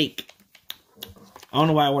and steak. I don't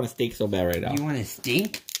know why I want a steak so bad right now. You want a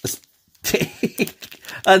steak? A steak.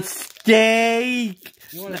 A steak.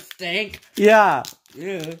 You want a steak? Yeah.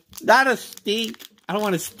 Yeah. Not a steak. I don't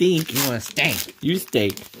want a stink. You want a steak? You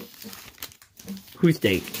steak. Who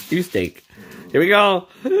steak? You steak. Here we go.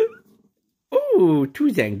 Ooh,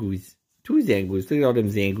 2 Zangoos. 2 Zangoos. Look at all them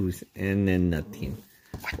Zangoos. And then nothing.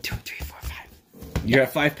 1, 2, 3, 4, 5. You got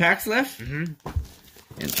 5 packs left? Mm-hmm.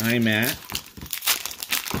 And I'm at...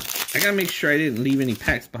 I gotta make sure I didn't leave any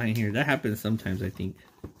packs behind here. That happens sometimes, I think.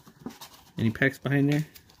 Any packs behind there?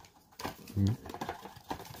 No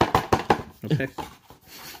packs?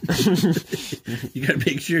 You gotta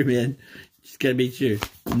make sure, man. Just gotta make sure.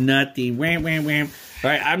 Nothing. Wham, wham, wham.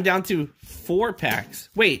 Alright, I'm down to 4 packs.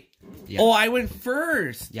 Wait. Yeah. Oh, I went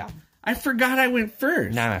first. Yeah. I forgot I went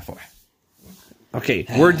first. Now I'm at 4. Okay,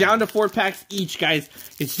 we're down to 4 packs each, guys.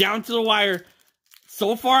 It's down to the wire.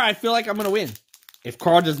 So far, I feel like I'm gonna win. If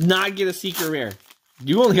Carl does not get a secret rare.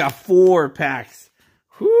 You only got 4 packs.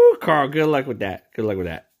 Whoo, Carl, good luck with that. Good luck with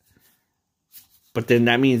that. But then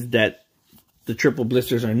that means that the triple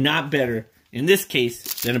blisters are not better, in this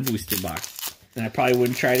case, than a booster box. And I probably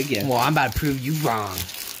wouldn't try it again. Well, I'm about to prove you wrong.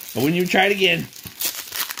 But when you try it again,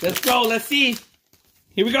 let's go. Let's see.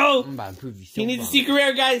 Here we go. I'm about to prove you so He needs wrong. a secret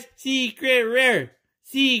rare, guys. Secret rare.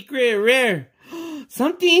 Secret rare.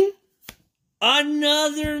 Something.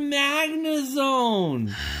 Another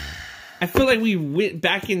Magnezone. I feel like we went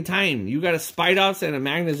back in time. You got a Spidops and a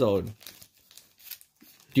Magnezone.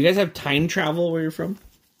 Do you guys have time travel where you're from?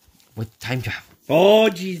 What time travel? Oh,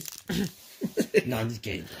 jeez. No, I'm just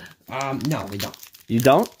kidding. No, we don't. You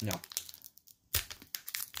don't? No.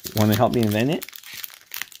 Want to help me invent it?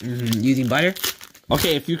 Using butter?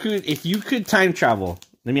 Okay, if you could time travel,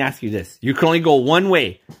 let me ask you this. You can only go one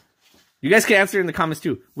way. You guys can answer in the comments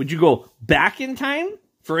too. Would you go back in time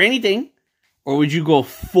for anything? Or would you go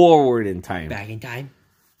forward in time? Back in time?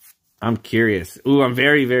 I'm curious. Ooh, I'm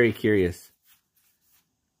very, very curious.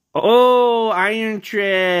 Oh, Iron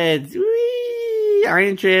Treads. Whee!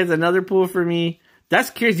 Iron Treads, another pull for me.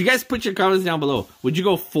 That's curious. You guys put your comments down below. Would you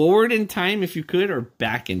go forward in time if you could or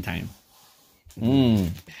back in time?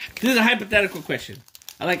 This is a hypothetical question.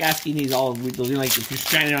 I like asking these all, like if you're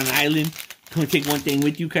stranded on an island, can we take one thing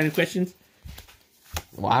with you kind of questions.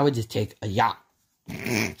 Well, I would just take a yacht.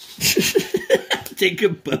 Take a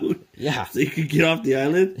boat? Yeah. So you could get off the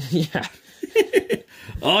island? Yeah.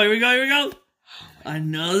 Oh, here we go, here we go.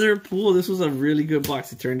 Another pool. This was a really good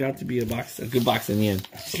box. It turned out to be a good box in the end.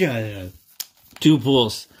 Yeah. 2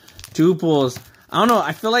 pulls. 2 pulls. I don't know.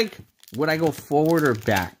 I feel like, would I go forward or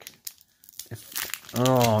back?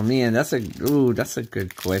 Oh, man. That's a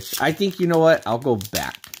good question. I think, you know what? I'll go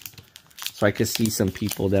back. So I can see some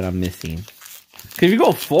people that I'm missing. Because if you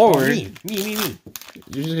go forward... Oh, me.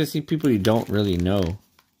 You're just going to see people you don't really know.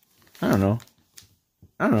 I don't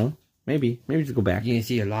know. Maybe just go back. You can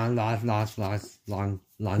see a long Yeah,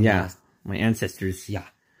 lost. my ancestors. Yeah.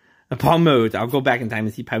 A Palmode. I'll go back in time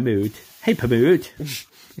and see Palmode. Hey, Palmode.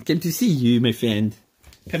 Good to see you, my friend.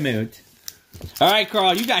 Palmode. All right,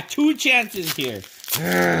 Carl, you got 2 chances here.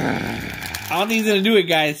 I don't think he's going to do it,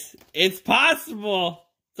 guys. It's possible.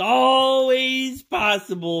 It's always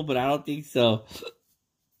possible, but I don't think so.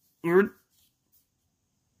 There's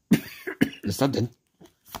something.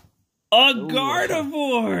 A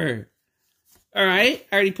Gardevoir. All right,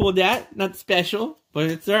 I already pulled that. Not special, but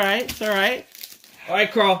it's all right. It's all right. All right,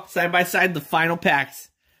 Carl. Side by side, the final packs.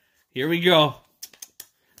 Here we go.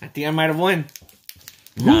 I think I might have won.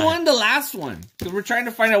 Who won the last one? Because we're trying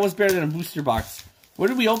to find out what's better than a booster box. What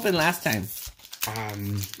did we open last time?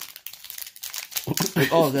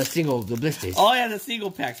 The blisters. Oh yeah, the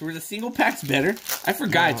single packs. Were the single packs better? I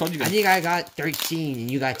forgot. I told you guys. I think I got 13 and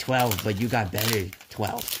you got 12, but you got better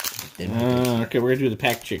 12. Okay, we're gonna do the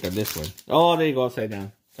pack trick on this one. Oh, there you go, upside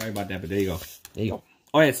down. Sorry about that, but there you go. There you go.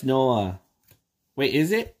 Oh, yeah, it's no. Wait,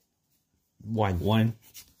 is it? 1.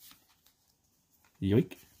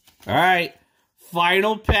 Yoink. All right,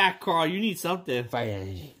 final pack, Carl. You need something. Fight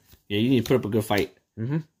energy. Yeah, you need to put up a good fight.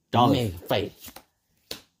 Dollar. Fight.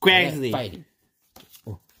 Quagsley. Fighting.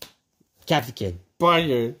 Oh. Captain Kid.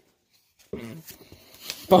 Barger.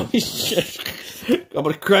 I'm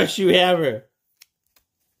gonna crush you, Hammer.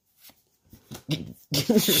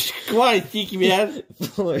 Come on, Tiki man.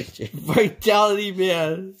 Vitality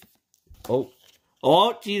man. Oh,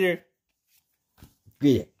 cheater.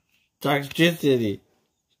 Yeah. Toxicity.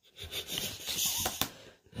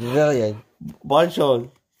 Rebellion.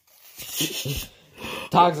 Bunchon.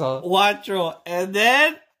 Toxel. Watro. And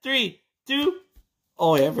then 3, 2.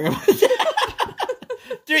 Oh, yeah, I forgot about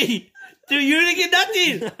that. 3, 2. You didn't get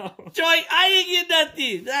nothing. No. Joy, I didn't get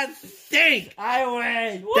nothing. That stink. I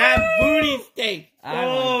win. That booty stink.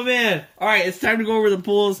 Oh, man. All right, it's time to go over the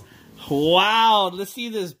pulls. Wow. Let's see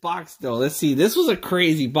this box, though. Let's see. This was a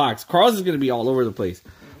crazy box. Carl's is going to be all over the place.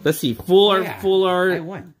 Let's see. Full art, full art. I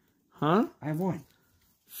won. Huh? I won.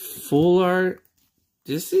 Full art.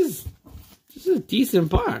 This is a decent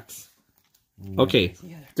box. Okay.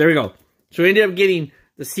 There we go. So we ended up getting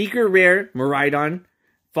the secret rare, Miraidon,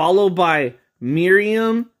 followed by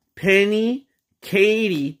Miriam, Penny,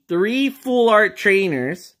 Katie, 3 full art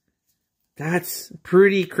trainers, That's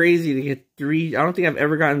pretty crazy to get 3. I don't think I've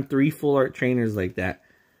ever gotten 3 full art trainers like that.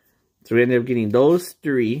 So we ended up getting those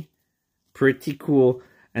 3. Pretty cool.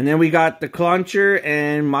 And then we got the Clauncher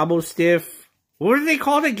and Mabo Stiff. What are they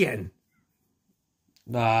called again?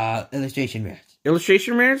 Illustration rares.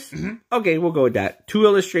 Illustration rares? Mm-hmm. Okay, we'll go with that. 2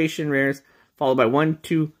 illustration rares, followed by 1,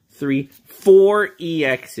 2, 3, 4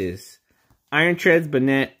 EXs. Iron Treads,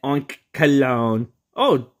 Banette, Cologne.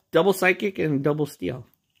 Oh, double Psychic and double Steel.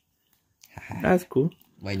 That's cool.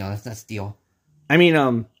 Wait, no, that's not Steel. I mean,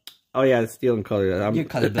 oh yeah, it's Steel and Color. You're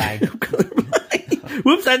colorblind. I'm colorblind.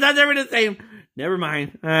 Whoops, I thought they were the same. Never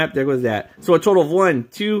mind. There goes that. So a total of 1,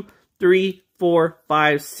 2, 3, 4,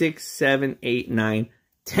 5, 6, 7, 8, 9,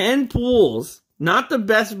 10 pulls. Not the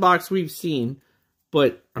best box we've seen,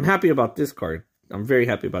 but I'm happy about this card. I'm very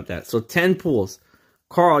happy about that. So 10 pulls.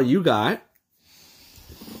 Carl, you got.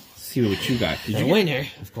 Let's see what you got. Did you winner,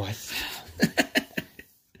 of course.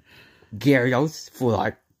 Gyarados, full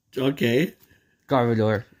art. Okay.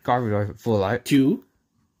 Garbodor, full art. 2.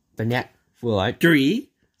 Banette, full art. 3.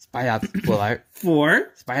 Spinops, full art.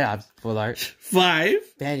 4. Spinops, full art.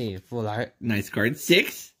 5. Penny, full art. Nice card.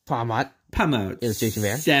 6. Palmot, Illustration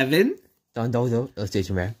rare. 7. Dondozo,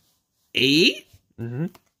 illustration rare. 8.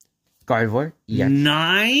 Gardevoir, EX.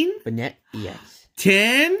 9. Banette, EX.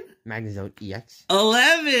 10. Magnezone, EX.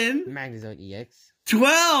 11. Magnezone, EX.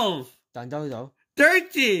 12. Dondozo.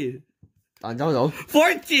 13. Dondozo.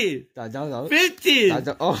 14. Dondozo.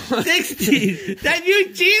 15. 16. That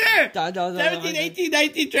you cheater. Dondozo. 17, 18,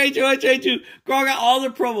 19, 20, 21, 22. Carl got all the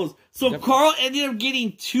promos. So Carl ended up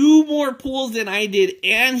getting 2 more pulls than I did,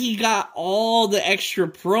 and he got all the extra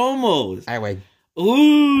promos. I win.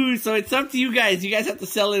 Ooh, so it's up to you guys. You guys have to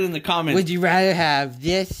sell it in the comments. Would you rather have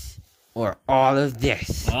this or all of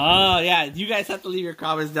this? Oh, yeah. You guys have to leave your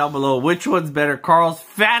comments down below. Which one's better? Carl's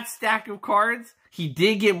fat stack of cards. He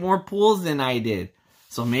did get more pulls than I did.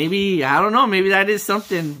 So maybe, I don't know, maybe that is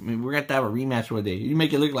something. Maybe we're going to have a rematch one day. You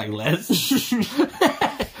make it look like less.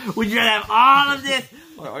 Would you rather have all of this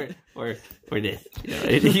or this? You know,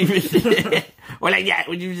 or like that.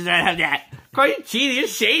 Would you just rather have that? Carl, you're cheating. You're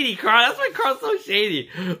shady, Carl. That's why Carl's so shady.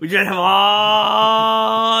 Would you rather have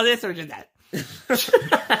all this or just that?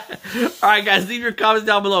 Alright guys, leave your comments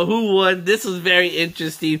down below. Who won? This was very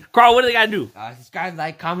interesting. Carl, what do they gotta do? Subscribe,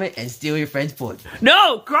 like, comment, and steal your friend's food.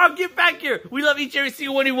 No! Carl, get back here! We love each and every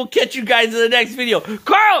single one of you. We'll catch you guys in the next video.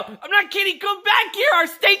 Carl! I'm not kidding. Come back here! Our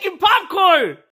steak and popcorn!